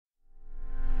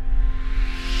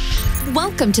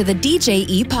Welcome to the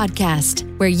DJE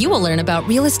Podcast, where you will learn about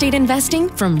real estate investing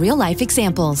from real-life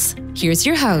examples. Here's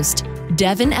your host,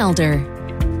 Devin Elder.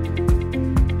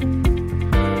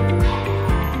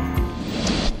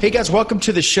 Hey guys, welcome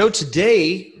to the show.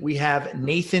 Today, we have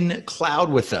Nathan Cloud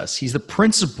with us. He's the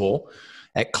principal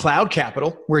at Cloud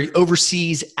Capital, where he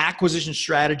oversees acquisition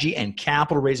strategy and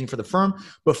capital raising for the firm.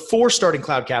 Before starting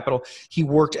Cloud Capital, he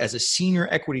worked as a senior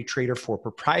equity trader for a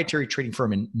proprietary trading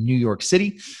firm in New York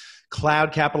City.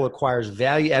 Cloud Capital acquires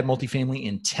value-add multifamily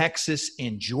in Texas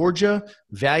and Georgia.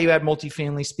 Value-add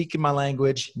multifamily, speaking my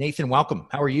language. Nathan, welcome.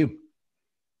 How are you?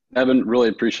 Evan, really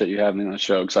appreciate you having me on the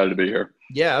show. Excited to be here.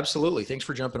 Yeah, absolutely. Thanks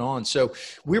for jumping on. So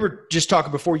we were just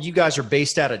talking before, you guys are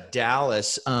based out of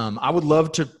Dallas. I would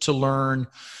love to learn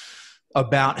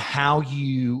about how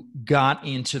you got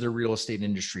into the real estate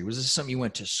industry. Was this something you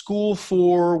went to school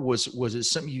for? Was it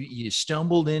something you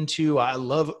stumbled into? I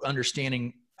love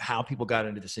understanding how people got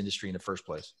into this industry in the first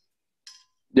place.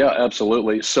 Yeah,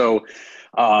 absolutely. So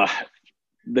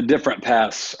the different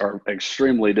paths are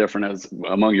extremely different as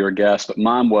among your guests, but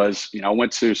mine was, I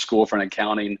went to school for an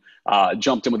accounting,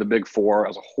 jumped in with the Big Four. I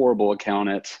was a horrible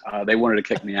accountant. They wanted to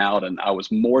kick me out, and I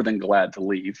was more than glad to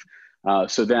leave.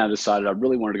 So then I decided I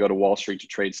really wanted to go to Wall Street to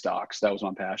trade stocks. That was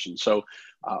my passion. So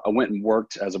I went and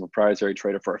worked as a proprietary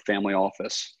trader for a family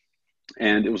office,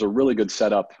 and it was a really good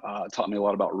setup. It taught me a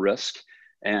lot about risk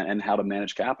and how to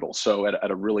manage capital. So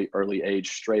at a really early age,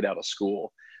 straight out of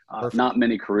school. Not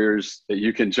many careers that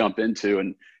you can jump into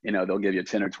and, they'll give you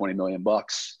 10 or 20 million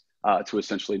bucks to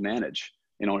essentially manage,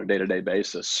 on a day-to-day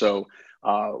basis. So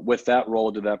with that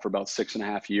role, I did that for about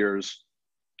 6.5 years.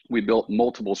 We built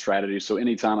multiple strategies. So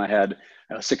anytime I had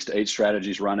 6 to 8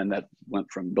 strategies running, that went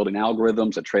from building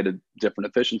algorithms that traded different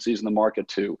efficiencies in the market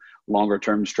to longer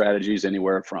term strategies,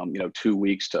 anywhere from, 2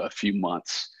 weeks to a few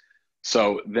months.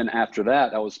 So then after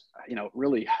that, I was,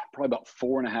 really probably about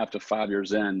 4.5 to 5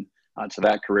 years in to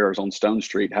that career. I was on Stone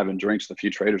Street having drinks with a few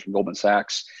traders from Goldman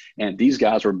Sachs, and these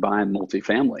guys were buying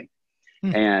multifamily.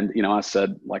 And, I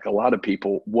said, like a lot of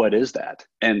people, what is that?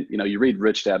 And, you read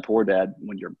Rich Dad, Poor Dad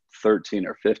when you're 13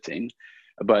 or 15,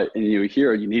 and you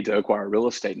hear you need to acquire real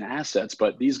estate and assets,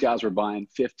 but these guys were buying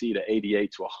 50 to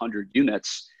 88 to 100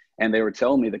 units, and they were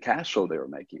telling me the cash flow they were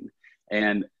making.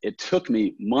 And it took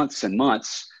me months and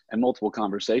months and multiple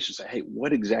conversations to say, hey,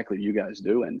 what exactly are you guys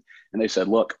doing? And they said,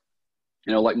 look,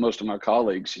 like most of my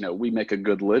colleagues, we make a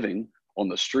good living on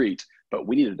the street, but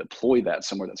we need to deploy that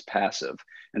somewhere that's passive.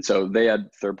 And so they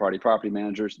had third-party property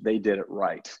managers. They did it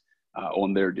right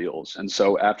on their deals. And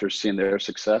so after seeing their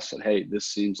success, said, hey, this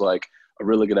seems like a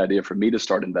really good idea for me to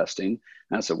start investing.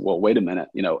 And I said, well, wait a minute.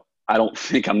 I don't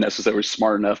think I'm necessarily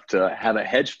smart enough to have a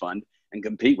hedge fund and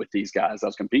compete with these guys I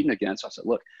was competing against. I said,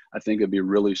 look, I think it'd be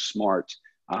really smart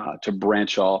to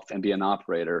branch off and be an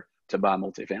operator to buy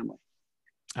multifamily.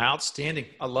 Outstanding.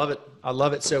 I love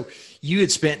it. So you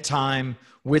had spent time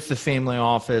with the family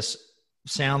office.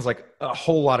 Sounds like a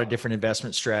whole lot of different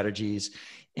investment strategies.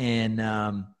 And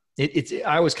I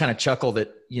always kind of chuckle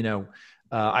that,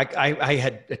 I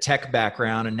had a tech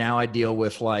background, and now I deal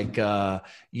with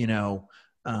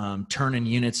turning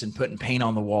units and putting paint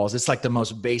on the walls. It's like the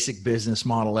most basic business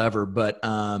model ever. But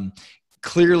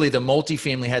clearly the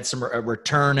multifamily had a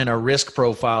return and a risk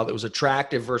profile that was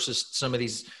attractive versus some of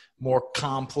these more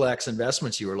complex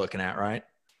investments you were looking at, right?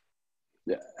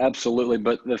 Yeah, absolutely.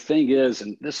 But the thing is,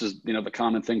 and this is, the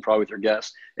common thing probably with your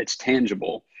guests, it's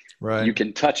tangible. Right. You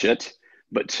can touch it,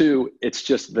 but 2, it's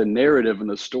just the narrative and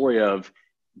the story of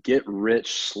get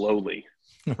rich slowly,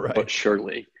 right, but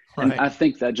surely. Right. And I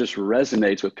think that just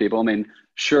resonates with people. I mean,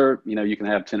 sure, you can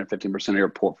have 10 or 15% of your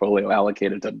portfolio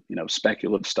allocated to,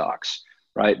 speculative stocks,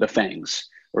 right? The FANGs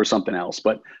or something else.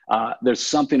 But there's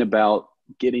something about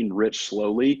getting rich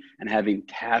slowly and having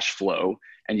cash flow,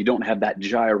 and you don't have that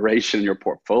gyration in your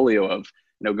portfolio of,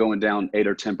 going down 8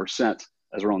 or 10%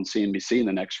 as we're on CNBC in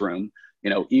the next room.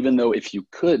 Even though if you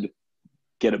could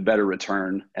get a better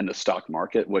return in the stock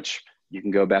market, which you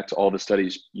can go back to all the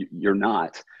studies, you're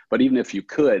not, but even if you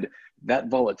could, that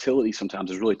volatility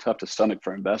sometimes is really tough to stomach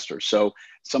for investors. So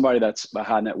somebody that's a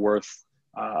high net worth,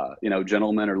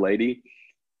 gentleman or lady,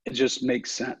 it just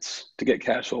makes sense to get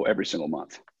cash flow every single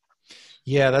month.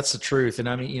 Yeah, that's the truth. And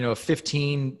I mean, a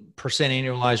 15%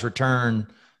 annualized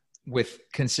return with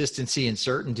consistency and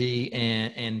certainty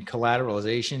and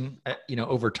collateralization,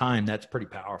 over time, that's pretty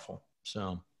powerful.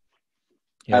 So.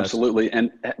 Yeah, absolutely. And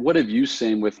what have you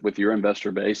seen with your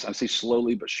investor base? I see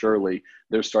slowly but surely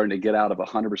they're starting to get out of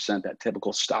 100% that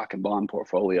typical stock and bond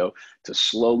portfolio to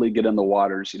slowly get in the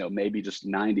waters, maybe just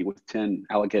 90 with 10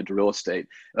 allocated to real estate.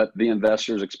 The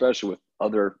investors, especially with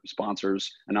other sponsors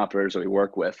and operators that we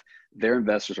work with, their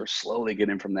investors are slowly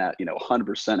getting from that,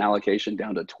 100% allocation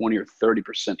down to 20 or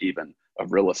 30% even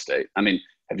of real estate. I mean,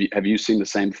 have you seen the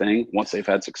same thing once they've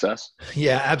had success?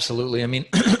 Yeah, absolutely. I mean,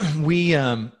 we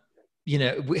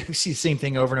see the same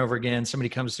thing over and over again. Somebody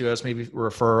comes to us, maybe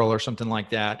referral or something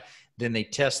like that. Then they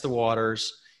test the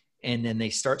waters, and then they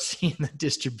start seeing the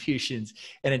distributions.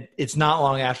 And it's not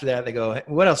long after that they go,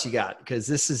 what else you got? Because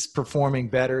this is performing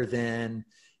better than,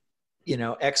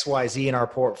 XYZ in our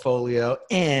portfolio.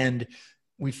 And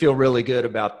we feel really good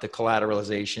about the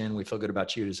collateralization. We feel good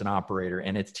about you as an operator.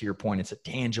 And it's, to your point, it's a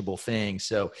tangible thing.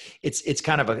 So it's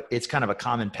kind of a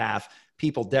common path.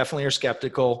 People definitely are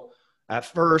skeptical at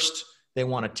first. They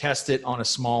want to test it on a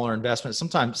smaller investment.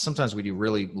 Sometimes we do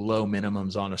really low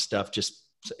minimums on a stuff. Just,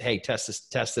 hey,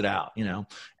 test it out,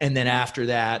 And then after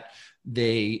that,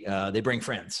 they bring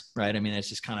friends, right? I mean, it's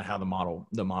just kind of how the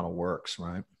model works,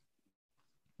 right?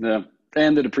 Yeah.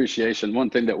 And the depreciation. One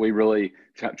thing that we really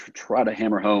try to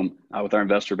hammer home with our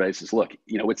investor base is, look,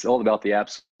 it's all about the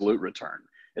absolute return.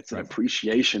 It's an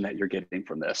appreciation that you're getting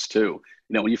from this too.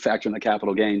 When you factor in the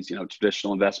capital gains,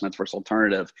 traditional investments versus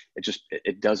alternative,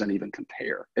 it doesn't even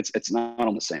compare. It's not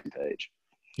on the same page.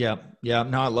 Yeah. Yeah.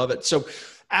 No, I love it. So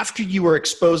after you were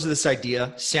exposed to this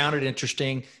idea, sounded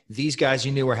interesting, these guys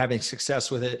you knew were having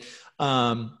success with it.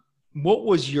 What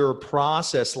was your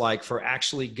process like for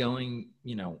actually going,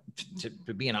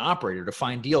 to be an operator, to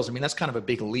find deals? I mean, that's kind of a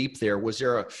big leap there. Was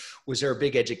there a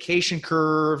big education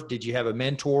curve? Did you have a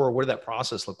mentor? What did that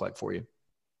process look like for you?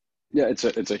 Yeah,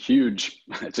 it's a huge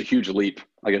leap,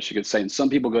 I guess you could say. And some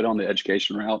people go down the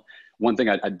education route. One thing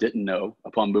I didn't know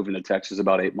upon moving to Texas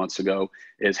about 8 months ago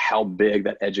is how big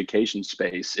that education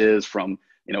space is, from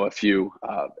a few,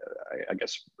 I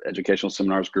guess, educational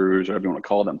seminars, gurus, or whatever you want to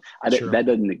call them. Sure. That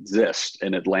doesn't exist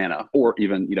in Atlanta or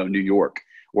even, New York,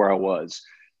 where I was.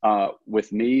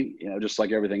 With me, just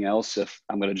like everything else, if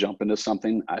I'm going to jump into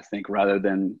something, I think rather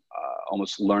than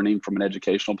almost learning from an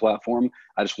educational platform,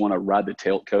 I just want to ride the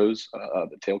tailcoat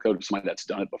of somebody that's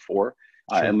done it before.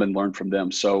 Sure. And then learn from them.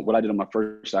 So what I did on my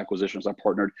first acquisition was I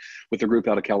partnered with a group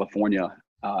out of California,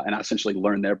 and I essentially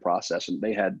learned their process. And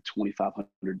they had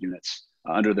 2,500 units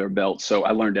under their belt. So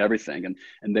I learned everything,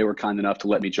 and they were kind enough to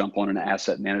let me jump on an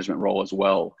asset management role as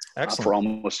well for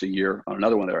almost a year on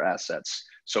another one of their assets.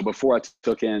 So before I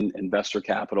took in investor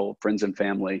capital, friends and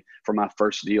family for my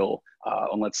first deal,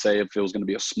 on, let's say, if it was going to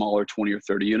be a smaller 20 or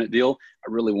 30 unit deal,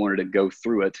 I really wanted to go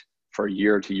through it for a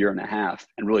year to year and a half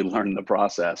and really learn the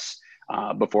process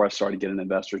before I started getting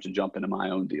investors to jump into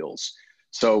my own deals.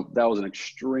 So that was an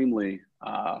extremely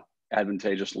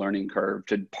advantageous learning curve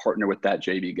to partner with that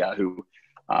JV guy who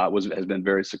has been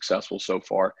very successful so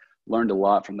far. Learned a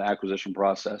lot from the acquisition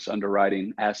process,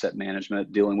 underwriting, asset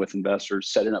management, dealing with investors,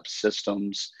 setting up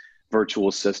systems, virtual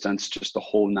assistants, just the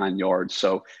whole 9 yards.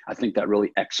 So I think that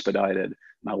really expedited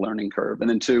my learning curve. And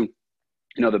then two,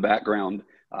 the background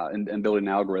in building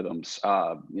algorithms,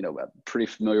 pretty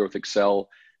familiar with Excel.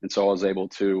 And so I was able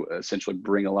to essentially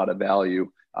bring a lot of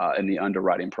value in the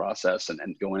underwriting process and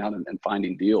going out and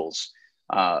finding deals.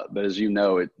 But as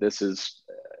this is,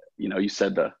 you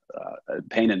said the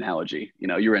paint analogy.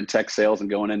 You're in tech sales and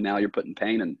going in now, you're putting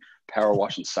paint and power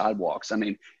washing sidewalks. I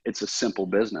mean, it's a simple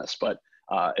business, but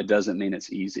it doesn't mean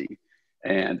it's easy.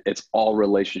 And it's all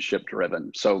relationship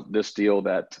driven. So this deal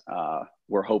that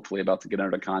we're hopefully about to get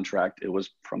under contract, it was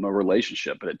from a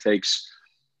relationship, but it takes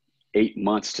 8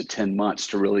 months to 10 months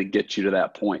to really get you to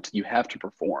that point. You have to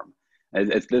perform.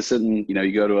 If this isn't,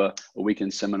 you go to a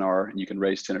weekend seminar and you can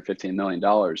raise $10 or $15 million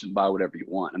and buy whatever you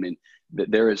want. I mean,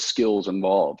 there is skills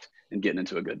involved in getting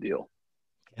into a good deal.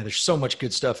 Yeah, there's so much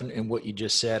good stuff in what you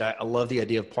just said. I love the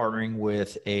idea of partnering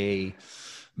with a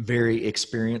very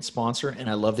experienced sponsor, and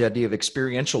I love the idea of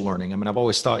experiential learning. I mean, I've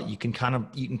always thought you can kind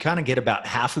of get about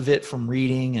half of it from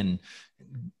reading and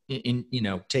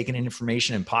taking in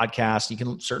information and podcasts. You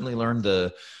can certainly learn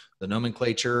the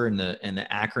nomenclature and the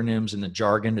acronyms and the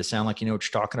jargon to sound like you know what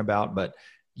you're talking about, but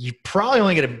you probably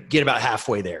only going to get about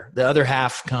halfway there. The other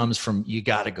half comes from, you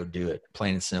got to go do it,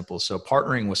 plain and simple. So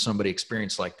partnering with somebody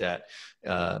experienced like that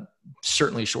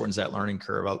certainly shortens that learning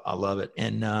curve. I love it.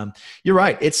 And you're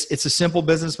right. It's a simple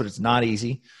business, but it's not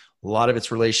easy. A lot of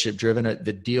it's relationship driven.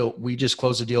 The deal, we just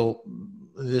closed a deal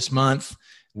this month.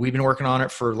 We've been working on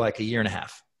it for like a year and a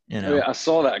half. Oh, yeah, I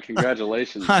saw that.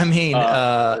 Congratulations. I mean,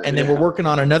 and then we're working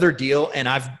on another deal, and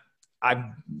I'm,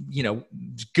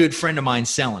 good friend of mine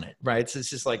selling it, right? So it's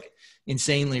just like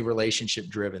insanely relationship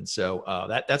driven. So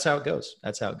that's how it goes.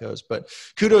 That's how it goes. But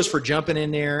kudos for jumping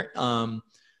in there,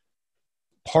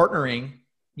 partnering.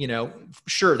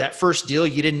 Sure, that first deal,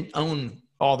 you didn't own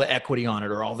all the equity on it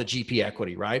or all the GP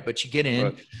equity, right? But you get in,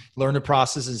 Right. learn the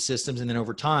processes and systems, and then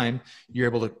over time, you're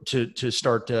able to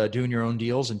start doing your own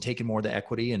deals and taking more of the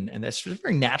equity. And that's a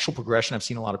very natural progression I've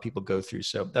seen a lot of people go through.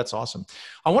 So that's awesome.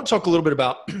 I want to talk a little bit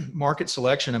about market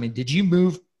selection. I mean, did you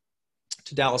move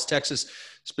to Dallas, Texas,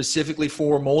 specifically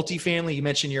for multifamily? You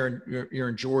mentioned you're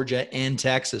in Georgia and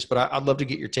Texas, but I'd love to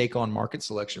get your take on market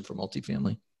selection for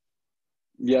multifamily.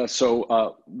 Yeah.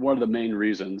 So one of the main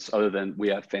reasons, other than we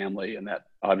have family, and that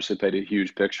obviously played a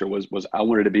huge picture, was I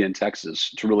wanted to be in Texas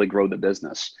to really grow the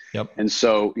business. Yep. And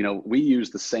so, we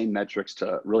use the same metrics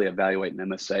to really evaluate an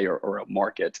MSA or a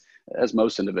market as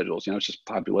most individuals. It's just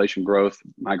population growth,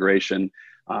 migration.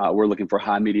 We're looking for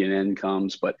high median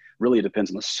incomes, but really it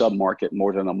depends on the sub-market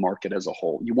more than the market as a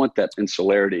whole. You want that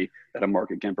insularity that a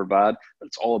market can provide, but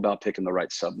it's all about picking the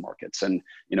right sub-markets. And,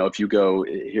 if you go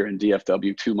here in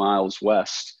DFW 2 miles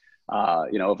west,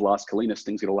 of Las Colinas,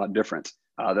 things get a lot different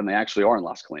than they actually are in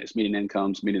Las Colinas. Median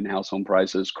incomes, median household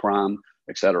prices, crime,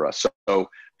 et cetera. So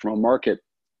from a market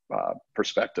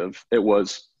perspective, it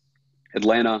was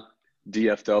Atlanta,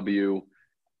 DFW,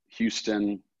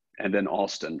 Houston, and then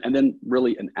Austin, and then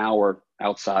really an hour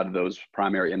outside of those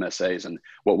primary MSAs. And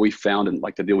what we found in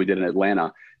like the deal we did in Atlanta,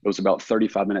 it was about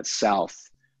 35 minutes south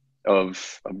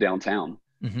of downtown.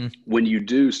 Mm-hmm. When you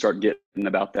do start getting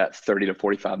about that 30 to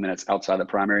 45 minutes outside the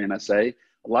primary MSA,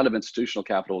 a lot of institutional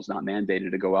capital is not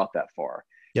mandated to go out that far.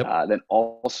 Yep. Then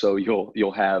also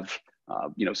you'll have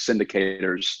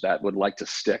syndicators that would like to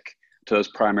stick to those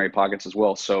primary pockets as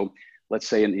well. So let's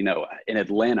say in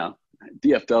Atlanta,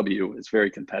 DFW is very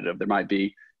competitive. There might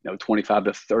be 25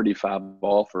 to 35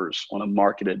 offers on a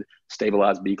marketed,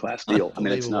 stabilized B-class deal. I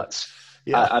mean, it's nuts.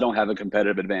 Yeah. I don't have a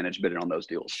competitive advantage bidding on those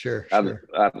deals. Sure. I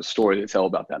have a story to tell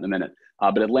about that in a minute.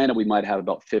 But Atlanta, we might have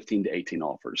about 15 to 18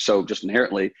 offers. So just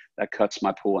inherently, that cuts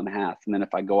my pool in half. And then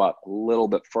if I go out a little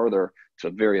bit further to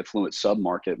a very affluent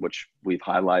sub-market, which we've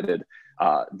highlighted,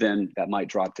 then that might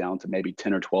drop down to maybe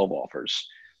 10 or 12 offers.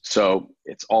 So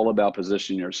it's all about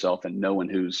positioning yourself and knowing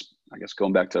who's, I guess,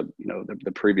 going back to,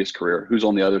 the previous career, who's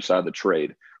on the other side of the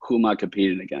trade, who am I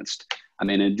competing against? I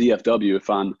mean, in DFW, if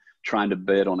I'm trying to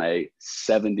bid on a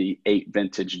 78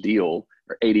 vintage deal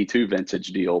or 82 vintage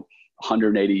deal,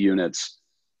 180 units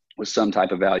with some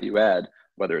type of value add,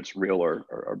 whether it's real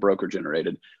or broker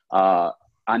generated,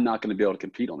 I'm not going to be able to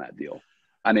compete on that deal.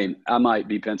 I mean, I might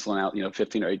be penciling out,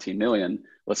 15 or 18 million.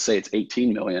 Let's say it's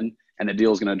 18 million and the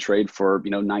deal is going to trade for,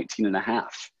 19 and a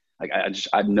half. Like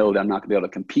I know that I'm not going to be able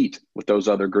to compete with those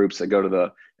other groups that go to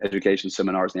the education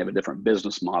seminars and they have a different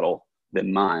business model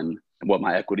than mine and what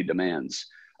my equity demands.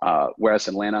 Whereas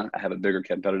in Atlanta, I have a bigger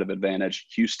competitive advantage.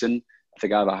 Houston, I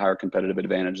think I have a higher competitive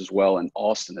advantage as well. And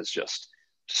Austin is just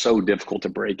so difficult to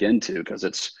break into because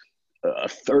it's a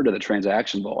third of the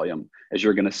transaction volume as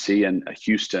you're going to see in a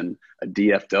Houston, a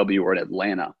DFW, or an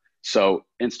Atlanta. So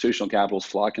institutional capital is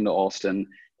flocking to Austin.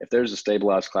 If there's a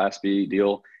stabilized Class B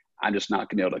deal, I'm just not going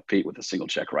to be able to compete with a single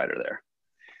check writer there.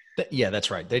 Yeah, that's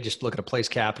right. They just look at a place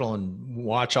capital and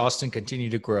watch Austin continue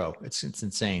to grow. It's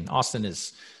insane. Austin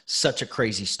is such a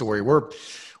crazy story. We're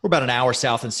about an hour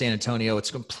south in San Antonio. It's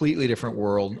a completely different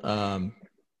world,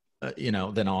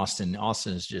 than Austin.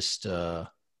 Austin is just,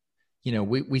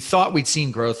 we thought we'd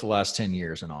seen growth the last 10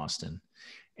 years in Austin.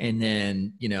 And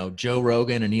then, Joe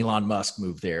Rogan and Elon Musk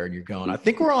moved there and you're going, I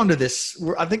think we're onto this.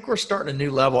 I think we're starting a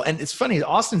new level. And it's funny,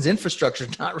 Austin's infrastructure,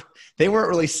 they weren't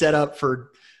really set up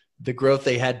for the growth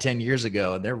they had 10 years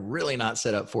ago. And they're really not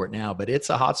set up for it now, but it's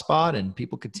a hot spot and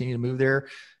people continue to move there.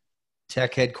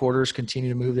 Tech headquarters continue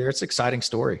to move there. It's an exciting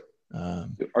story.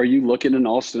 Are you looking in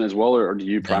Austin as well, or do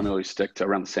you primarily stick to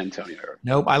around the San Antonio area?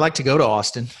 Nope. I like to go to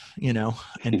Austin,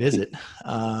 and visit.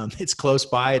 It's close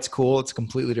by. It's cool. It's a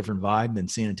completely different vibe than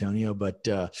San Antonio, but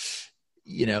the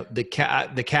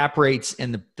cap rates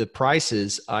and the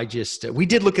prices, we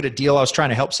did look at a deal I was trying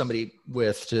to help somebody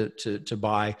with to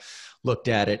buy, looked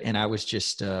at it. And I was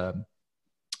just, the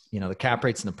cap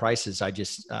rates and the prices,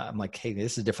 I'm like, hey,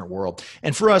 this is a different world.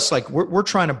 And for us, like we're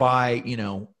trying to buy,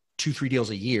 2-3 deals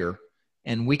a year,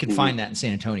 and we can find that in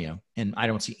San Antonio. And I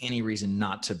don't see any reason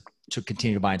not to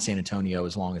continue to buy in San Antonio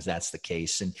as long as that's the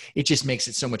case. And it just makes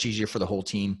it so much easier for the whole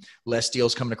team. Less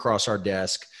deals coming across our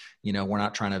desk. We're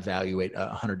not trying to evaluate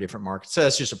 100 different markets. So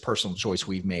that's just a personal choice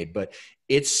we've made, but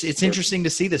it's interesting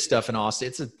to see this stuff in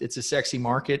Austin. It's a sexy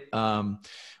market.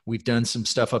 We've done some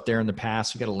stuff up there in the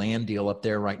past. We've got a land deal up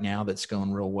there right now that's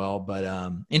going real well,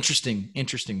 but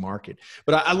interesting market.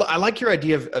 But I like your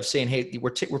idea of saying, hey,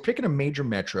 we're picking a major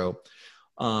metro,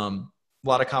 a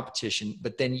lot of competition,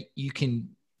 but then you can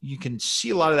you can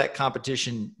see a lot of that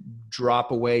competition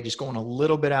drop away, just going a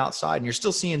little bit outside, and you're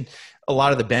still seeing a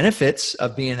lot of the benefits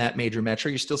of being that major metro.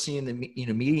 You're still seeing the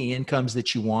median incomes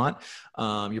that you want.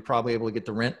 You're probably able to get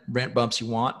the rent bumps you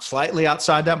want slightly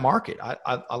outside that market.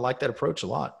 I like that approach a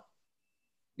lot.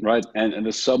 Right. And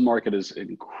the sub-market is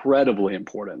incredibly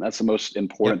important. That's the most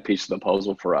important piece of the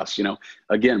puzzle for us.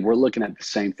 Again, we're looking at the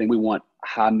same thing. We want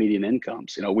high median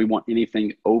incomes. We want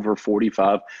anything over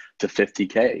 45 to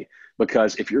 50K,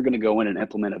 because if you're going to go in and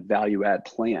implement a value add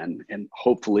plan and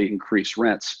hopefully increase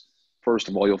rents, first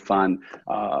of all, you'll find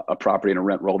a property in a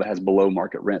rent roll that has below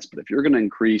market rents. But if you're going to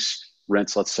increase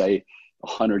rents, let's say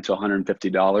 $100 to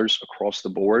 $150 across the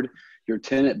board, your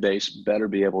tenant base better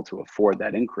be able to afford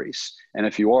that increase. And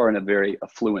if you are in a very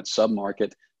affluent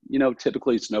submarket,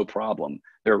 typically it's no problem.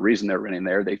 There's a reason they're renting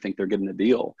there. They think they're getting a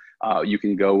deal. You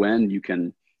can go in, you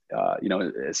can,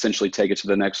 essentially take it to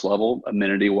the next level,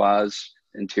 amenity wise,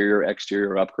 interior,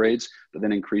 exterior upgrades, but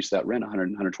then increase that rent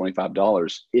 $100,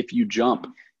 $125. If you jump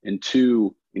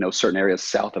into, certain areas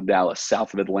south of Dallas,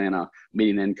 south of Atlanta,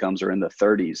 median incomes are in the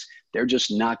 30s, they're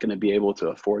just not going to be able to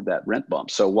afford that rent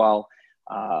bump. So while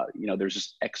there's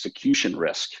just execution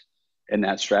risk in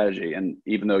that strategy. And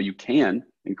even though you can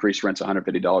increase rents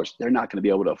 $150, they're not going to be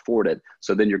able to afford it.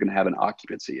 So then you're going to have an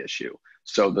occupancy issue.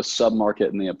 So the submarket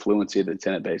and the affluency of the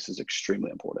tenant base is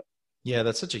extremely important. Yeah,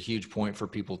 that's such a huge point for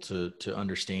people to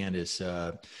understand is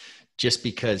just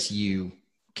because you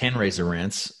can raise the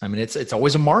rents. I mean, it's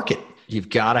always a market. You've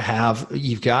got to have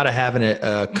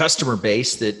a customer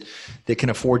base that can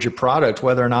afford your product,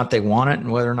 whether or not they want it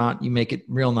and whether or not you make it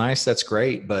real nice. That's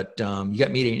great. But you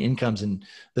got median incomes in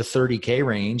the 30K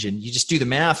range, and you just do the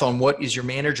math on what is your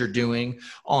manager doing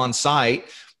on site.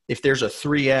 If there's a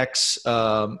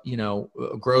 3X,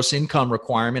 gross income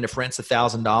requirement, if rent's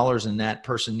 $1,000 and that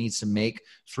person needs to make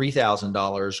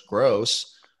 $3,000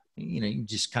 gross, you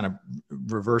just kind of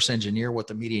reverse engineer what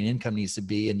the median income needs to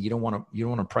be, and you don't want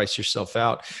to price yourself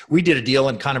out. We did a deal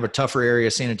in kind of a tougher area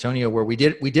of San Antonio where we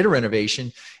did a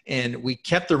renovation and we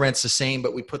kept the rents the same,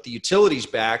 but we put the utilities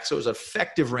back, so it was an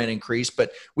effective rent increase.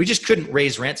 But we just couldn't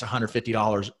raise rents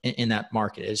 $150 in that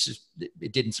market.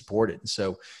 It didn't support it, and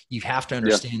so you have to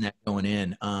understand that going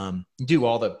in. Do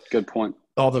all the good point.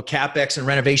 All the CapEx and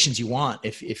renovations you want.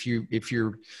 If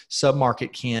your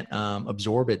submarket can't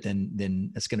absorb it,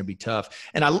 then it's going to be tough.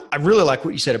 And I really like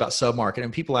what you said about submarket.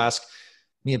 And people ask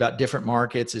me about different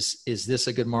markets. Is this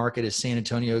a good market? Is San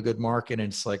Antonio a good market?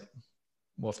 And it's like,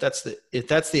 well, if that's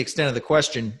the extent of the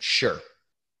question, sure,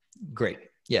 great,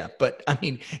 yeah. But I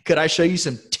mean, could I show you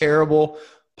some terrible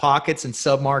pockets and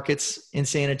submarkets in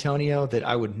San Antonio that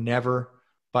I would never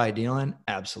buy a deal in?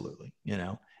 Absolutely,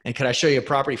 And could I show you a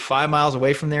property 5 miles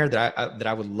away from there that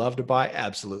I would love to buy?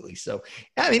 Absolutely. So,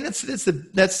 I mean,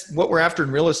 that's what we're after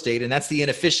in real estate, and that's the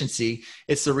inefficiency.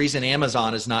 It's the reason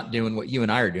Amazon is not doing what you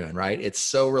and I are doing, right? It's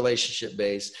so relationship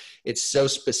based. It's so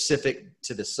specific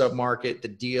to the submarket, the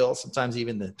deal, sometimes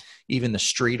even the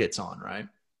street it's on, right?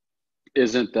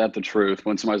 Isn't that the truth?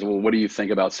 When somebody's, well, what do you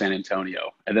think about San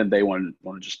Antonio? And then they want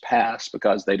to just pass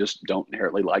because they just don't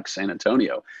inherently like San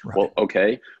Antonio. Right. Well,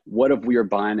 okay, what if we are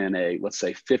buying in let's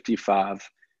say 55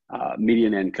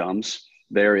 median incomes?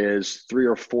 There is 3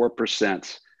 or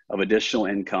 4% of additional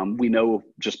income. We know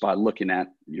just by looking at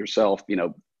yourself,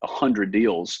 100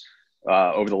 deals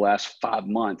over the last 5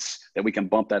 months that we can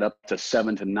bump that up to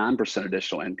 7 to 9%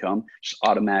 additional income, just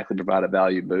automatically provide a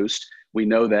value boost. We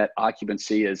know that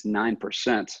occupancy is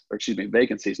 9%,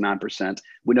 vacancy is 9%.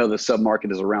 We know the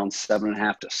submarket is around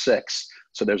 7.5 to 6.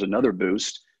 So there's another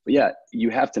boost. But yeah, you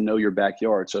have to know your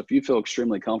backyard. So if you feel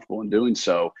extremely comfortable in doing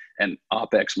so, and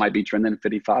OpEx might be trending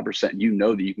 55%, you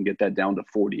know that you can get that down to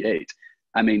 48.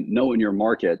 I mean, knowing your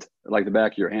market like the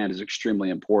back of your hand is extremely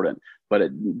important, but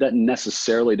it doesn't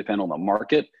necessarily depend on the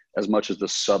market as much as the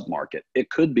submarket. It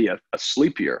could be a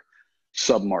sleepier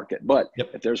submarket, but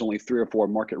if there's only 3 or 4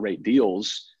 market rate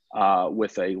deals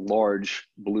with a large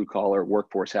blue collar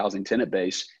workforce housing tenant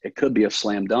base, it could be a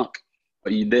slam dunk.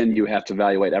 But then you have to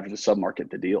evaluate after the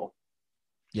submarket the deal.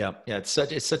 Yeah. It's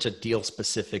such a deal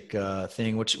specific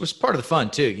thing, which was part of the fun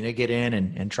too. Get in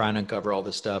and try and uncover all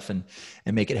this stuff and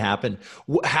make it happen.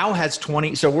 How has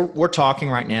so we're talking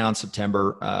right now in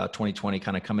September 2020,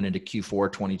 kind of coming into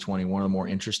Q4 2020, one of the more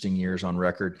interesting years on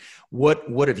record.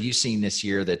 What have you seen this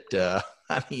year that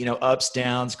ups,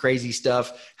 downs, crazy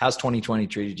stuff? How's 2020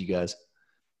 treated you guys?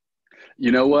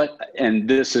 You know what? And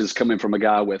this is coming from a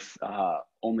guy with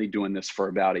only doing this for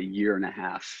about 1.5 years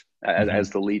as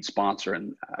the lead sponsor,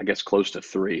 and I guess close to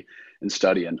 3 in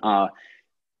studying.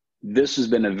 This has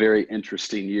been a very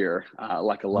interesting year,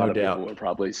 like a lot of people would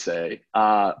probably say.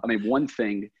 One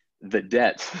thing, the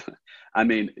debt. I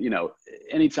mean,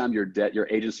 anytime your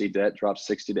agency debt drops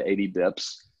 60 to 80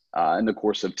 bips in the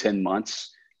course of 10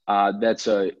 months, that's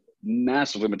a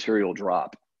massively material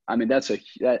drop. I mean,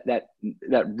 that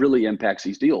really impacts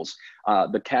these deals.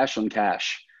 The cash on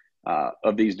cash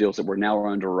of these deals that we're now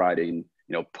underwriting,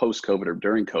 post-COVID or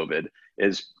during COVID,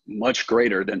 is much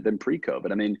greater than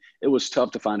pre-COVID. I mean, it was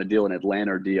tough to find a deal in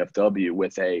Atlanta or DFW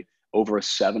with over a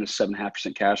 7 to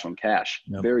 7.5% cash on cash.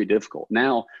 Yep. Very difficult.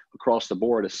 Now, across the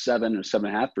board, a 7 or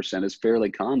 7.5% is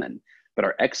fairly common, but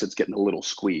our exit's getting a little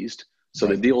squeezed. So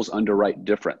right. The deals underwrite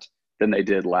different than they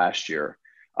did last year.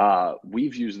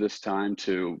 We've used this time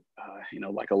to,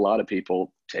 like a lot of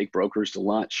people, take brokers to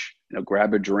lunch,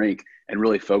 grab a drink and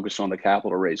really focus on the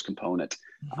capital raise component.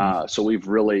 Mm-hmm. So we've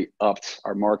really upped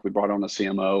our market. We brought on a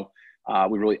CMO.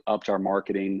 We really upped our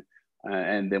marketing.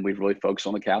 And then we've really focused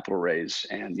on the capital raise.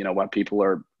 And, while people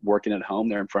are working at home,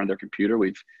 they're in front of their computer,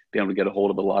 we've been able to get a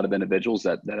hold of a lot of individuals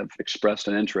that have expressed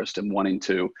an interest in wanting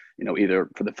to, either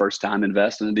for the first time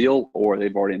invest in a deal, or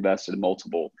they've already invested in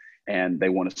multiple and they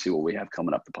want to see what we have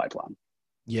coming up the pipeline.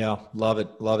 Yeah. Love it.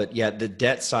 Love it. Yeah. The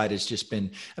debt side has just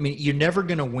been, you're never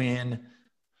going to win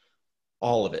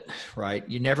all of it, right?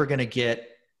 You're never going to get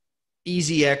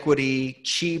easy equity,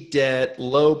 cheap debt,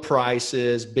 low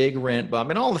prices, big rent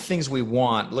bump, and all the things we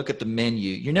want. Look at the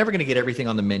menu. You're never going to get everything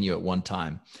on the menu at one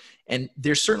time. And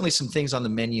there's certainly some things on the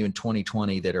menu in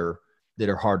 2020 that are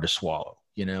hard to swallow.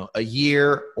 A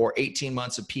year or 18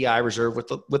 months of PI reserve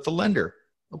with the lender.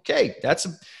 Okay. That's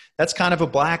kind of a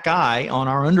black eye on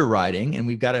our underwriting, and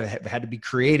we've got to had to be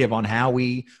creative on how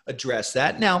we address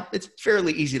that. Now, it's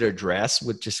fairly easy to address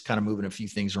with just kind of moving a few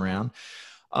things around.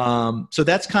 So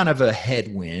that's kind of a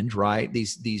headwind, right?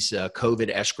 These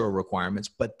COVID escrow requirements,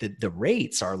 but the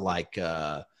rates are like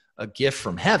a gift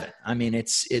from heaven.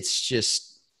 It's just,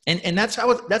 and that's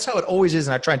how it always is.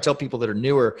 And I try and tell people that are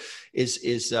newer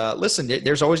is listen,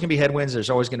 there's always gonna be headwinds. There's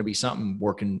always gonna be something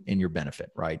working in your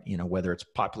benefit, right? Whether it's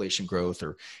population growth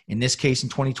or in this case in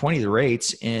 2020, the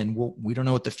rates, and we don't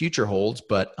know what the future holds,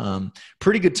 but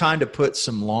pretty good time to put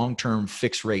some long-term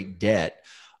fixed rate debt,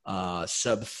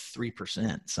 sub 3%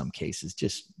 in some cases,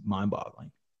 just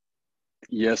mind-boggling.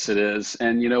 Yes, it is.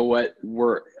 And you know what?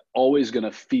 We're always going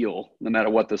to feel, no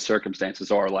matter what the circumstances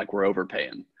are, like we're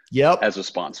overpaying. Yep. As a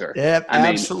sponsor. Yep,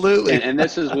 absolutely. And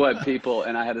this is what people,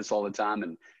 and I had this all the time,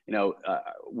 and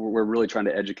we're really trying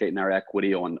to educate in our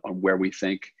equity on where we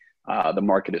think the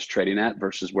market is trading at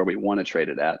versus where we want to trade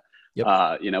it at.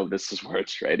 Yep. This is where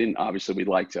it's trading. Obviously, we'd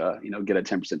like to get a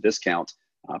 10% discount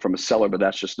from a seller, but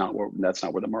that's not where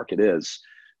the market is.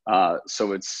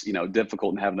 So it's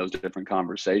difficult in having those different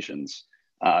conversations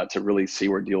to really see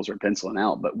where deals are penciling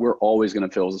out. But we're always going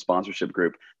to feel as a sponsorship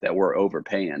group that we're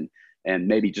overpaying and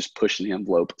maybe just pushing the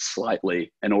envelope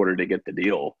slightly in order to get the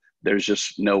deal. There's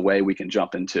just no way we can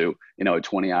jump into a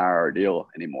 20-hour deal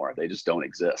anymore. They just don't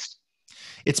exist.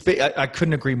 I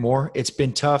couldn't agree more. It's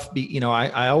been tough.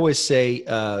 I always say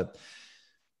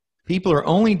people are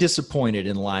only disappointed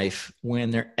in life when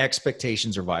their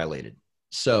expectations are violated.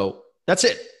 So that's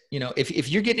it. If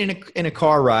you're getting in a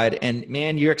car ride and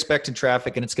man, you're expecting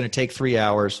traffic and it's going to take 3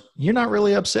 hours, you're not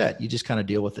really upset. You just kind of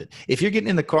deal with it. If you're getting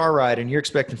in the car ride and you're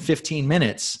expecting 15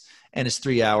 minutes and it's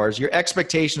 3 hours, your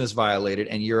expectation is violated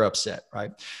and you're upset,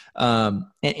 right?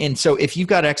 And so if you've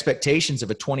got expectations of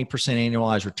a 20%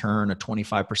 annualized return, a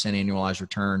 25% annualized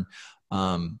return,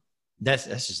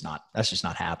 that's just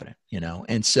not happening,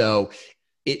 And so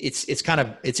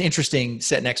it's interesting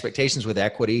setting expectations with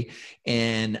equity,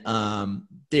 and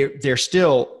they're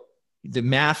still, the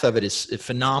math of it is a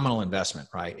phenomenal investment,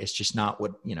 right? It's just not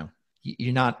what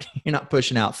you're not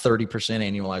pushing out 30%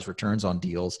 annualized returns on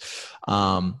deals,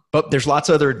 but there's lots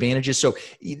of other advantages. So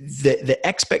the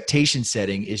expectation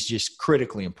setting is just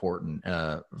critically important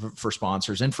for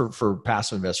sponsors and for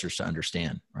passive investors to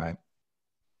understand, right?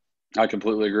 I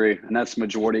completely agree. And that's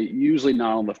majority, usually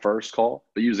not on the first call,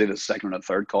 but usually the second or the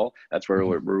third call. That's where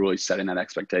we're really setting that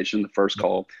expectation. The first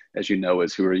call, as you know,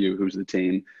 is who are you, who's the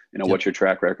team, what's your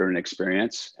track record and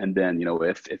experience. And then,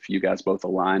 if you guys both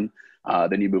align,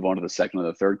 then you move on to the second or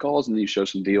the third calls, and then you show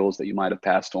some deals that you might have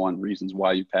passed on, reasons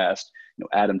why you passed,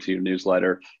 add them to your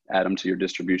newsletter, add them to your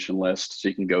distribution list so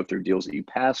you can go through deals that you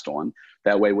passed on.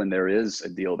 That way, when there is a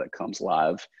deal that comes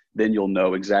live, then you'll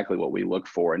know exactly what we look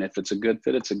for. And if it's a good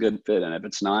fit, it's a good fit. And if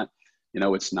it's not,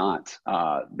 it's not.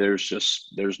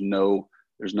 There's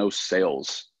no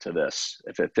sales to this.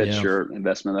 If it fits your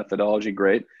investment methodology,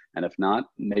 great. And if not,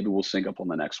 maybe we'll sync up on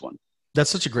the next one. That's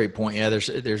such a great point. Yeah,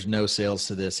 there's no sales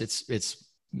to this. It's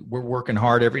we're working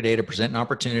hard every day to present an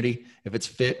opportunity. If it's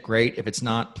fit, great. If it's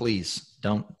not, please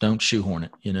don't shoehorn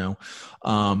it,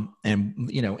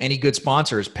 and any good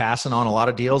sponsor is passing on a lot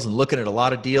of deals and looking at a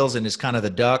lot of deals and is kind of the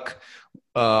duck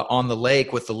on the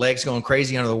lake with the legs going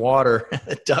crazy under the water.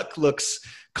 The duck looks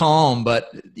calm,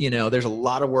 but there's a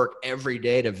lot of work every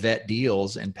day to vet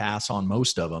deals and pass on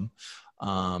most of them.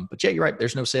 But yeah, you're right.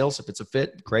 There's no sales. If it's a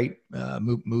fit, great.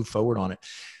 Move forward on it.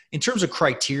 In terms of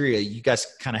criteria, you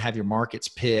guys kind of have your markets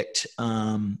picked.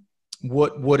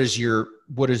 What is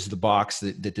the box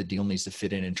that the deal needs to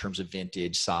fit in terms of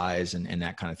vintage, size, and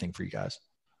that kind of thing for you guys?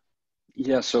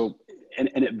 Yeah. So, and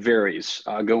it varies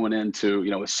going into,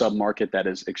 a sub-market that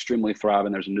is extremely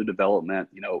thriving. There's a new development,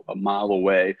 a mile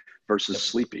away versus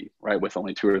sleepy, right? With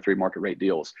only 2 or 3 market rate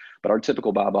deals. But our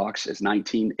typical buy box is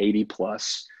 1980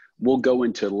 plus. We'll go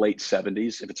into late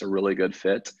 70s if it's a really good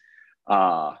fit.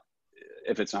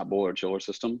 If it's not boiler chiller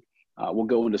system, we'll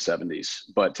go into 70s.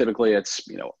 But typically it's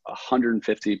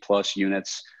 150 plus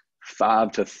units,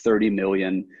 5 to 30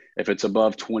 million. If it's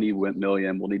above 20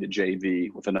 million, we'll need a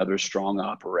JV with another strong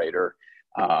operator.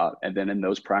 And then in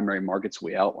those primary markets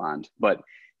we outlined. But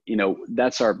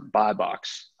that's our buy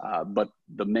box. But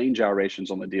the main gyrations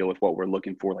on the deal with what we're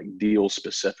looking for, like deal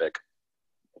specific.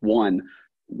 One,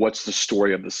 what's the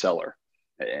story of the seller?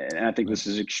 And I think this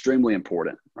is extremely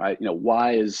important, right?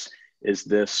 Why is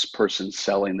this person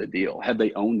selling the deal? Have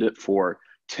they owned it for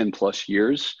 10 plus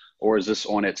years? Or is this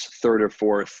on its 3rd or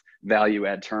 4th value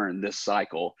add turn this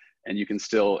cycle? And you can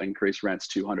still increase rents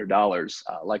 $200,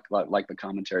 like the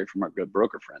commentary from our good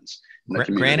broker friends.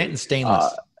 Granite and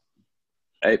stainless.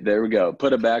 Hey, there we go.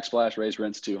 Put a backsplash, raise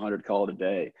rents 200, call it a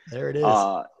day. There it is.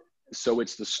 So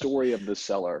it's the story of the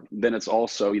seller. Then it's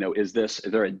also, is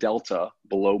there a delta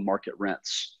below market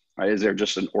rents? Right? Is there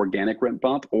just an organic rent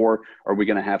bump, or are we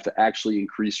going to have to actually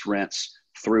increase rents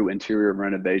through interior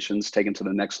renovations taken to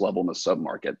the next level in the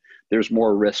submarket? There's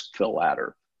more risk to the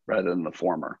latter rather than the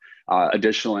former.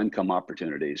 Additional income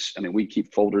opportunities. I mean, we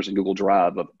keep folders in Google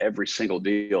Drive of every single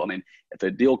deal. I mean, if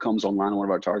a deal comes online in one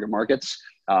of our target markets,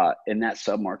 in that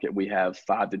submarket, we have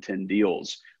 5 to 10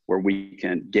 deals where we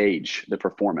can gauge the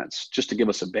performance just to give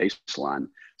us a baseline.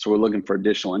 So we're looking for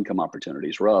additional income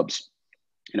opportunities, rubs.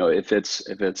 If it's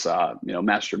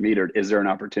master metered, is there an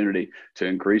opportunity to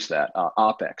increase that?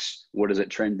 OpEx, what is it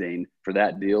trending for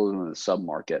that deal in the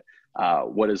submarket?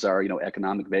 What is our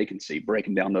economic vacancy?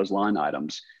 Breaking down those line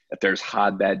items. If there's high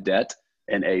bad debt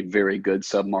in a very good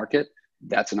submarket,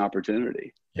 that's an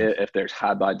opportunity. Yeah. If there's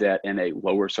high bad debt in a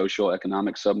lower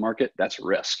socioeconomic submarket, that's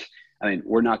risk. I mean,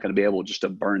 we're not going to be able just to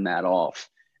burn that off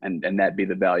and that be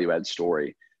the value add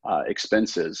story.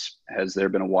 Expenses, has there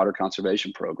been a water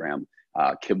conservation program?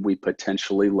 Could we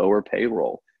potentially lower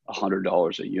payroll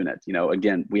 $100 a unit?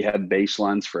 Again, we have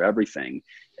baselines for everything.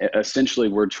 Essentially,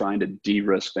 we're trying to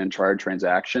de-risk the entire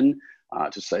transaction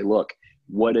to say, look,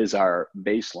 what is our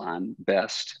baseline,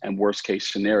 best and worst case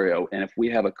scenario? And if we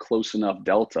have a close enough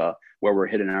delta where we're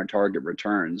hitting our target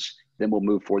returns, then we'll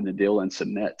move forward in the deal and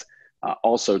submit.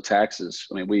 Also taxes.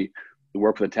 I mean, we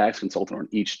work with a tax consultant on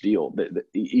each deal.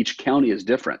 Each county is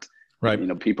different.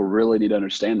 Right. People really need to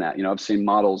understand that. I've seen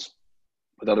models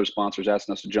with other sponsors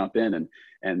asking us to jump in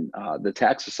and the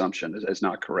tax assumption is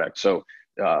not correct. So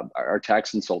our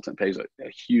tax consultant plays a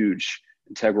huge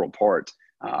integral part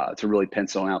to really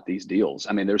pencil out these deals.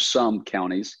 I mean, there's some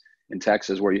counties in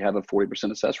Texas where you have a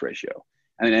 40% assess ratio.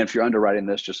 I mean, if you're underwriting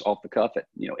this just off the cuff at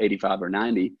 85 or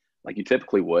 90, like you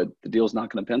typically would, the deal's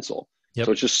not going to pencil. Yep.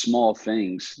 So it's just small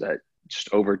things that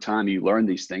just over time you learn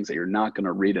these things that you're not going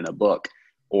to read in a book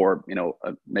or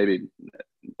maybe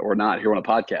or not hear on a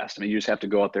podcast. I mean, you just have to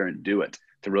go out there and do it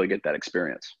to really get that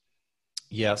experience.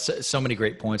 Yeah, so many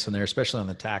great points in there, especially on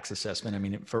the tax assessment. I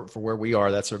mean, for where we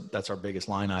are, that's our biggest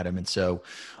line item, and so,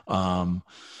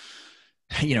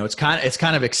 it's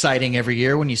kind of exciting every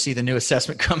year when you see the new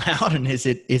assessment come out. And is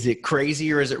it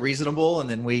crazy or is it reasonable? And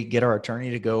then we get our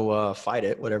attorney to go fight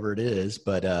it, whatever it is.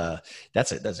 But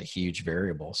that's a huge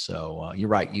variable. So you're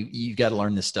right. You got to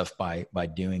learn this stuff by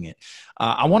doing it.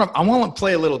 I want to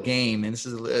play a little game, and this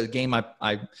is a game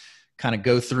I kind of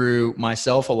go through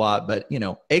myself a lot, but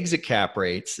exit cap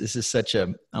rates, this is such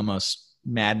a almost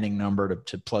maddening number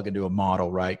to plug into a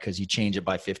model, right? Because you change it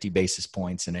by 50 basis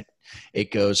points and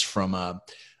it goes from a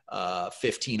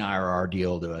 15 IRR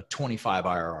deal to a 25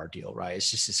 IRR deal, right? It's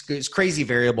just this crazy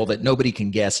variable that nobody can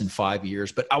guess in 5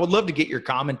 years. But I would love to get your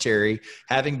commentary,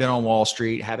 having been on Wall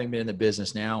Street, having been in the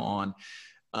business now,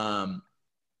 on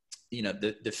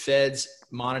the Fed's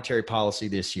monetary policy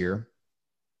this year,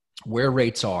 where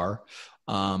rates are,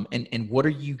 And what are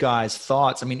you guys'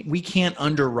 thoughts? I mean, we can't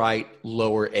underwrite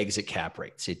lower exit cap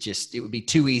rates. It would be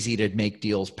too easy to make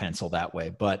deals pencil that way,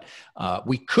 but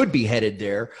we could be headed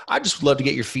there. I just would love to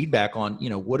get your feedback on,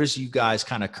 what is you guys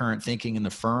kind of current thinking in the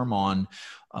firm on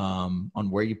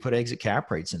where you put exit cap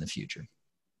rates in the future?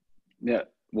 Yeah,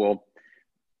 well,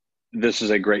 this is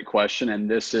a great question. And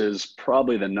this is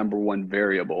probably the number one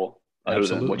variable other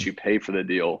than what you pay for the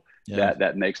deal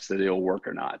that makes the deal work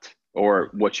or not, or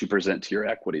what you present to your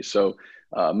equity. So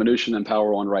Minution and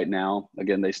Power One right now,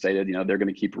 again, they stated, they're going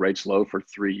to keep rates low for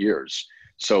 3 years.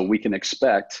 So we can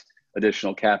expect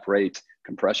additional cap rate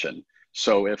compression.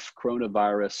 So if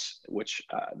coronavirus, which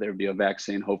there'd be a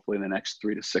vaccine hopefully in the next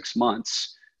 3 to 6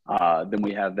 months, then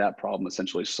we have that problem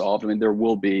essentially solved. I mean, there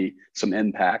will be some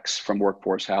impacts from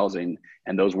workforce housing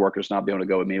and those workers not being able to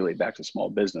go immediately back to small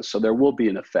business. So there will be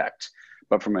an effect.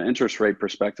 But from an interest rate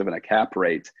perspective and a cap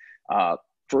rate,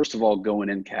 first of all, going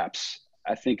in caps,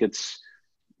 I think it's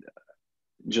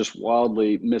just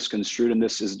wildly misconstrued. And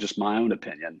this is just my own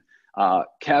opinion.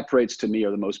 Cap rates to me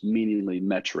are the most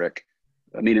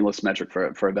meaningless metric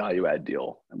for a value add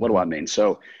deal. And what do I mean?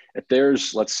 So if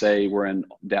there's, let's say we're in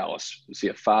Dallas, we see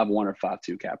a 5.1 or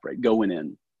 5.2 cap rate going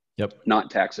in,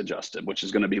 not tax adjusted, which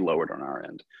is going to be lowered on our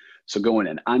end. So going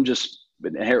in, I'm just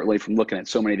inherently from looking at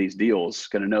so many of these deals,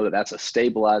 going to know that that's a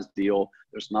stabilized deal.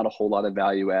 There's not a whole lot of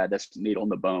value add. That's meat on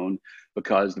the bone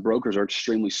because the brokers are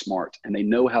extremely smart and they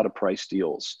know how to price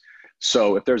deals.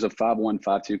 So if there's a 5.1,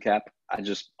 5.2 cap, I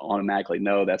just automatically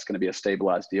know that's going to be a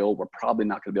stabilized deal. We're probably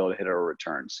not going to be able to hit our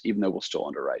returns, even though we'll still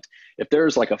underwrite. If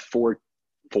there's like a 4.4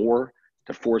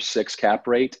 to 4.6 cap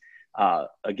rate,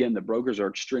 again, the brokers are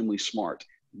extremely smart.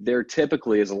 There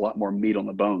typically is a lot more meat on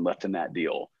the bone left in that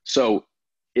deal. So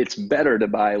it's better to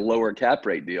buy a lower cap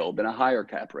rate deal than a higher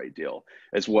cap rate deal,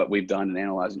 is what we've done in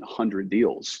analyzing 100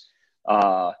 deals.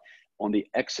 On the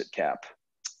exit cap,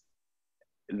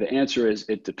 the answer is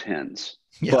it depends.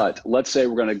 Yeah. But let's say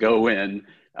we're going to go in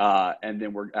and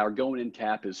then our going in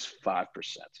cap is 5%.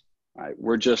 Right?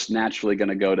 We're just naturally going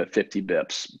to go to 50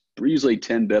 bips, usually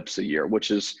 10 bips a year,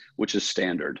 which is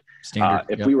standard.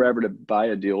 If we were ever to buy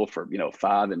a deal for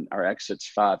 5 and our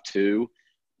exit's 5.2,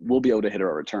 we'll be able to hit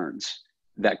our returns.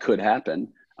 That could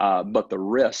happen, but the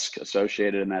risk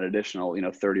associated in that additional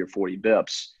 30 or 40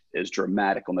 bips is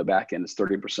dramatic on the back end. It's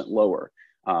 30% lower.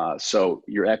 So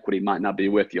your equity might not be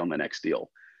with you on the next deal.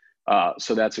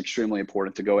 So that's extremely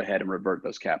important to go ahead and revert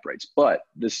those cap rates. But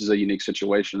this is a unique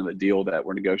situation of a deal that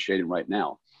we're negotiating right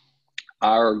now.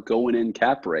 Our going in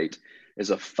cap rate is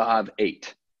a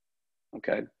 5.8.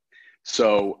 Okay.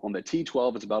 So on the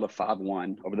T12, it's about a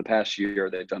 5.1. Over the past year,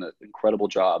 they've done an incredible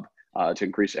job to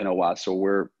increase NOI. So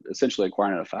we're essentially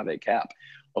acquiring a 5.8 cap.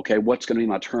 Okay. What's going to be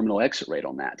my terminal exit rate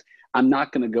on that? I'm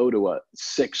not going to go to a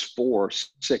 6.4,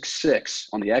 6.6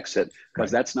 on the exit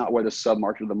because that's not where the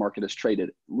submarket of the market is traded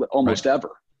almost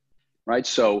ever. Right.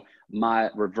 So my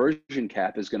reversion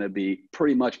cap is going to be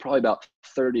probably about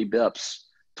 30 bips,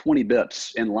 20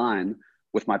 bips in line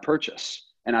with my purchase.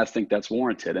 And I think that's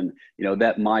warranted. And,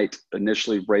 that might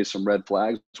initially raise some red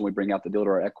flags when we bring out the deal to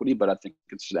our equity, but I think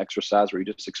it's an exercise where you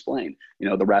just explain,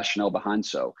 the rationale behind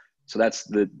so. So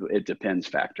that's it depends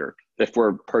factor. If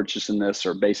we're purchasing this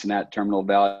or basing that terminal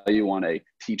value on a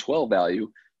T12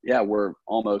 value, we're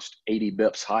almost 80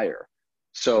 bips higher.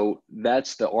 So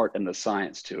that's the art and the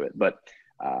science to it. But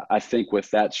I think with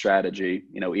that strategy,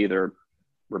 either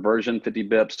reversion 50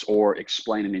 bips or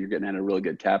explaining that you're getting at a really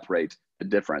good cap rate, the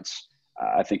difference,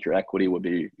 I think your equity would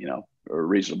be,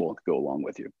 reasonable to go along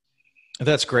with you.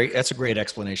 That's great. That's a great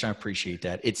explanation. I appreciate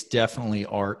that. It's definitely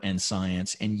art and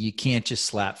science, and you can't just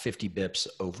slap 50 bips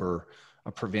over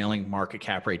a prevailing market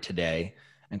cap rate today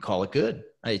and call it good.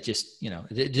 It just,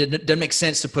 it doesn't make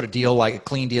sense to put a deal like a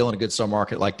clean deal in a good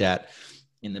submarket like that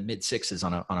in the mid sixes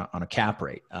on a cap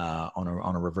rate,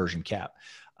 on a reversion cap.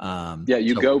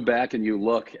 Go back and you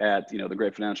look at, the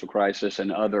great financial crisis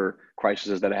and other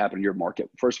crises that happened in your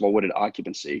market. First of all, what did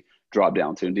occupancy drop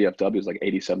down to? In DFW is like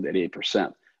 87 to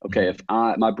 88%. Okay. If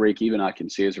my break even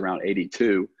occupancy is around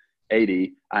 82,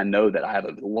 80, I know that I have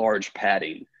a large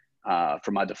padding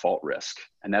for my default risk.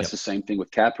 And that's the same thing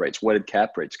with cap rates. What did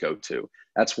cap rates go to?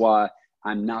 That's why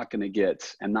I'm not going to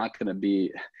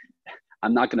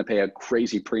pay a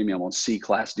crazy premium on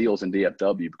C-class deals in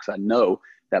DFW because I know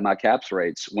that my caps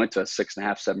rates went to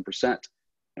 6.5%, 7%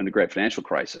 in the great financial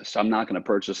crisis. So I'm not going to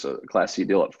purchase a Class C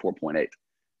deal at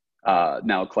 4.8.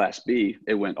 Now Class B,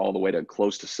 it went all the way to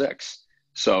close to 6.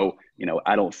 So,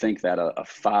 I don't think that a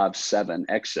 5.7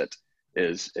 exit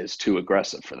is too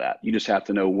aggressive for that. You just have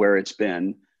to know where it's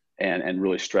been and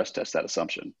really stress test that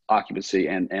assumption, occupancy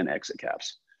and exit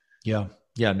caps. Yeah.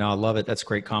 Yeah, no, I love it. That's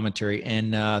great commentary.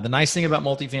 And the nice thing about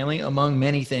multifamily, among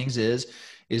many things, is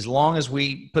as long as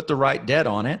we put the right debt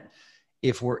on it,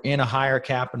 if we're in a higher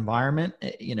cap environment,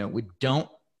 we don't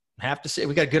have to say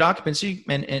we got good occupancy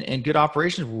and good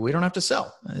operations. We don't have to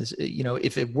sell.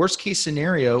 If a worst case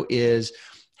scenario is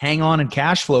hang on and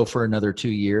cash flow for another 2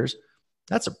 years,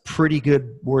 that's a pretty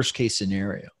good worst case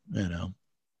scenario.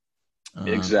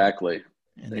 Exactly.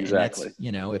 Exactly.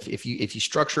 If you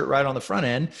structure it right on the front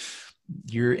end,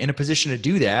 you're in a position to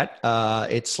do that.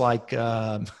 It's like,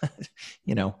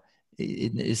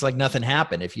 it's like nothing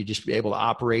happened. If you just be able to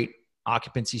operate,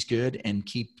 occupancy's good, and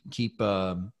keep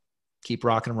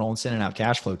rocking and rolling, sending out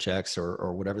cash flow checks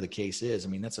or whatever the case is. I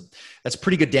mean, that's a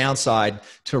pretty good downside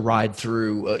to ride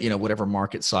through, whatever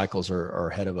market cycles are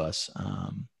ahead of us.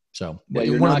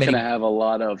 You're not going to have a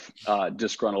lot of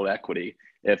disgruntled equity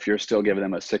if you're still giving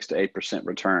them a 6 to 8%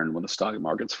 return when the stock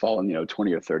market's falling,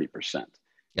 20 or 30%.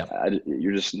 Yeah,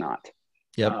 you're just not.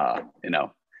 Yep.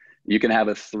 You can have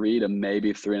a 3 to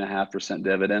maybe 3.5%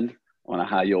 dividend on a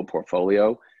high yield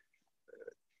portfolio.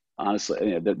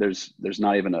 Honestly, there's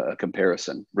not even a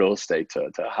comparison, real estate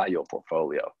to a high yield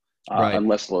portfolio, right.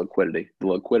 Unless the liquidity. The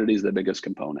liquidity is the biggest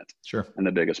component, sure, and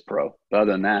the biggest pro. But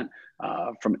other than that,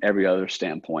 from every other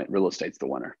standpoint, real estate's the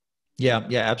winner. Yeah,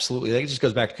 absolutely. That just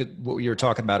goes back to what you were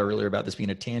talking about earlier about this being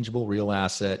a tangible, real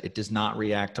asset. It does not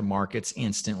react to markets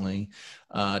instantly.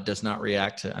 Does not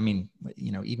react to. I mean,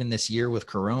 even this year with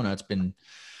Corona, it's been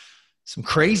some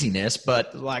craziness,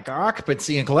 but like our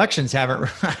occupancy and collections haven't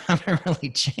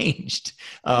really changed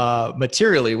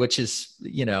materially, which is,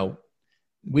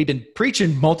 we've been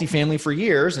preaching multifamily for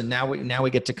years, and now we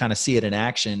get to kind of see it in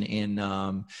action in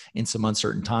some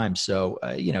uncertain times. So,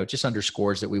 it just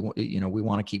underscores that we want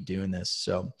to keep doing this.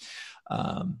 So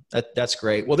that's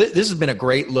great. Well, this has been a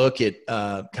great look at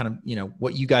kind of,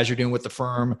 what you guys are doing with the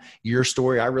firm, your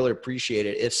story. I really appreciate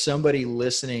it. If somebody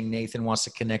listening, Nathan, wants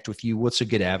to connect with you, what's a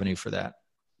good avenue for that?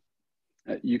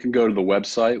 You can go to the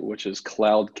website, which is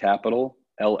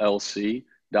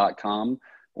cloudcapitalllc.com,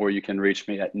 or you can reach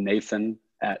me at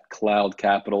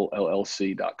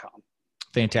nathan@cloudcapitalllc.com.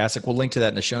 Fantastic. We'll link to that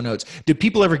in the show notes. Do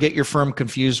people ever get your firm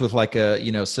confused with like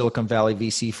a, Silicon Valley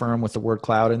VC firm with the word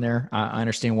cloud in there? I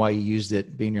understand why you used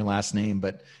it being your last name,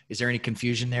 but is there any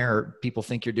confusion there, or people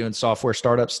think you're doing software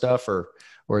startup stuff, or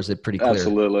is it pretty clear?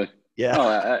 Absolutely. Yeah.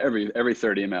 Oh, every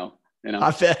third email,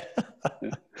 I bet.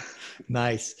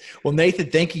 Nice. Well,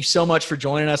 Nathan, thank you so much for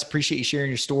joining us. Appreciate you sharing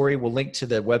your story. We'll link to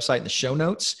the website in the show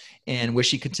notes, and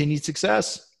wish you continued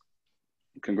success.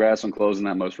 Congrats on closing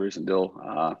that most recent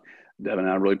deal. Devin,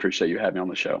 I really appreciate you having me on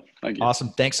the show. Thank you. Awesome.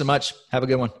 Thanks so much. Have a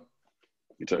good one.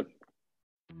 You too.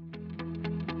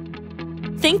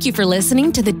 Thank you for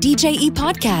listening to the DJE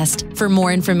Podcast. For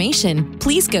more information,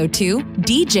 please go to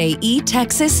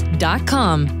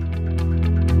djetexas.com.